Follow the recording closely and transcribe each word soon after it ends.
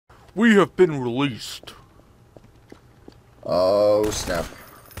We have been released. Oh snap!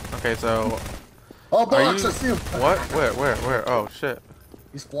 Okay, so Oh, are box! you? I see him. What? Where? Oh shit!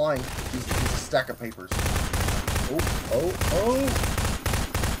 He's flying. He's a stack of papers. Oh!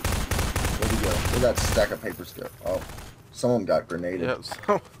 Where'd he go? Where'd that stack of papers go? Oh, someone got grenaded. Yep.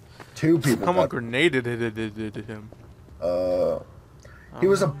 So Two people someone got. grenaded him. He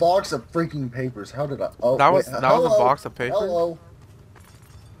was a box of freaking papers. How did I? Oh, That wait. was a Hello. box of papers. Hello.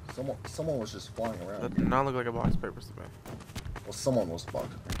 Someone was just flying around. That did not look like a box of papers to me. Well, someone was a box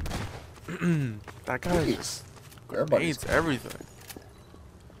of papers. That guy just Everybody's grenades everything.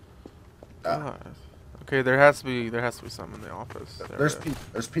 Ah. God. Okay, there has to be some in the office.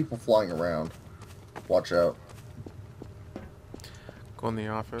 There's people flying around. Watch out. Go in the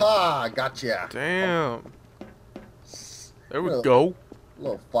office. Ah, gotcha. Damn. There we Little- go.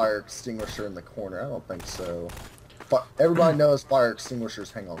 Little fire extinguisher in the corner. I don't think so. But everybody knows fire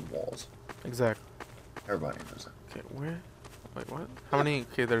extinguishers hang on walls. Exactly. Everybody knows it. Okay, where? Wait, what? How many?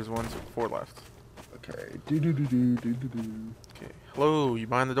 Okay, there's 1, 2, 4 left. Okay. Okay. Hello, you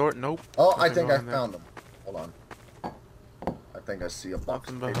behind the door? Nope. Oh, I Nothing think I going there. found them. Hold on. I think I see a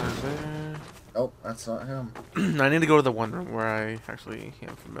box Nothing of behind papers. there. Nope, that's not him. I need to go to the one room where I actually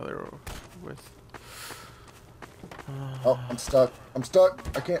am familiar with. Oh, I'm stuck. I'm stuck.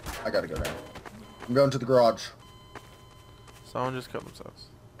 I can't. I gotta go down. I'm going to the garage. Someone just killed themselves.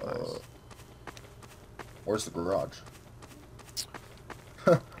 Nice. Where's the garage?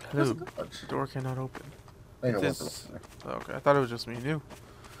 Dude, the door cannot open. Ain't no This- one Oh, okay, I thought it was just me and you.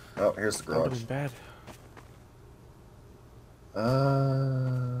 Oh, here's the That would garage. have been bad.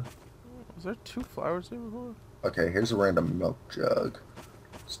 Was there 2 flowers here before? Okay, here's a random milk jug.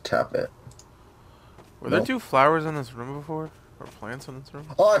 Let's tap it. Were there Nope. 2 flowers in this room before? Or plants in this room?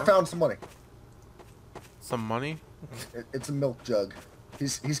 Oh, I No? found some money. Some money? It's a milk jug.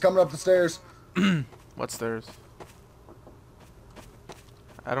 He's coming up the stairs. What stairs?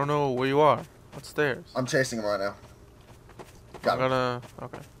 I don't know where you are. What stairs? I'm chasing him right now. Got him.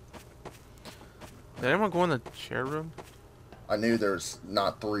 Okay. Did anyone go in the chair room? I knew there's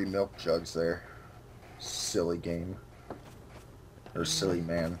not 3 milk jugs there. Silly game. Or silly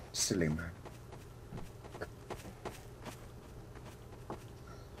man. Silly man.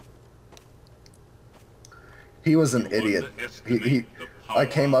 He was an idiot. I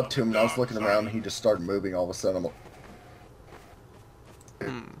came up to him and I was looking around and he just started moving all of a sudden. I'm like,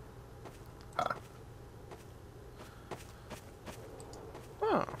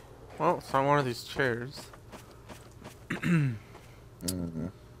 Oh. Well, it's on one of these chairs.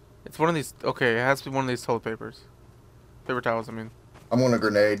 It's one of these. Okay, it has to be one of these toilet papers. Paper towels, I mean. I'm on a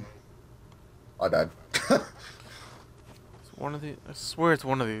grenade. I died. It's one of these. I swear it's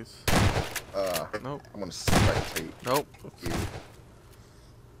one of these. Nope. I'm gonna spectate. Nope.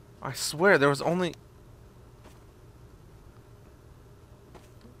 I swear there was only.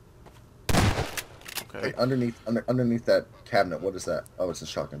 Okay. Wait, underneath that cabinet, what is that? Oh, it's a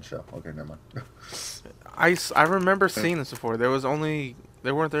shotgun shell. Okay, never mind. I remember seeing this before. There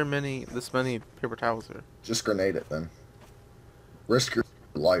weren't this many paper towels here. Just grenade it then. Risk your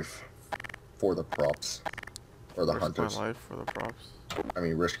life for the props. Or the Risk hunters. my life for the props. I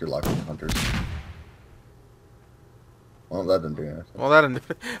mean, risk your life for the hunters. Well, that didn't do anything. Well, that didn't.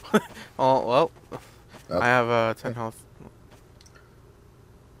 Oh well. Nope. I have 10 health.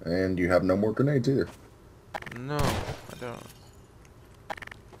 And you have no more grenades either. No, I don't.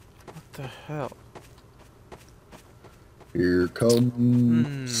 What the hell? Here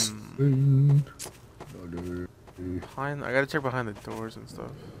comes... Behind, I gotta check behind the doors and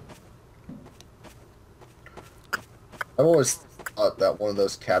stuff. I've always thought that one of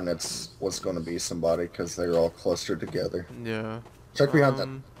those cabinets was going to be somebody because they were all clustered together. Yeah. Check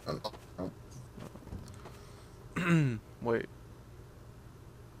behind that. Wait.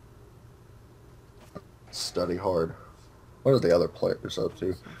 Study hard. What are the other players up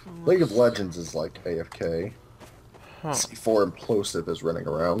to? League of Legends is like AFK. Huh. C4 Implosive is running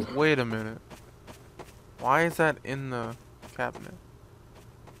around. Wait a minute. Why is that in the cabinet?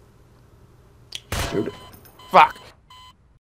 Shoot it. Fuck!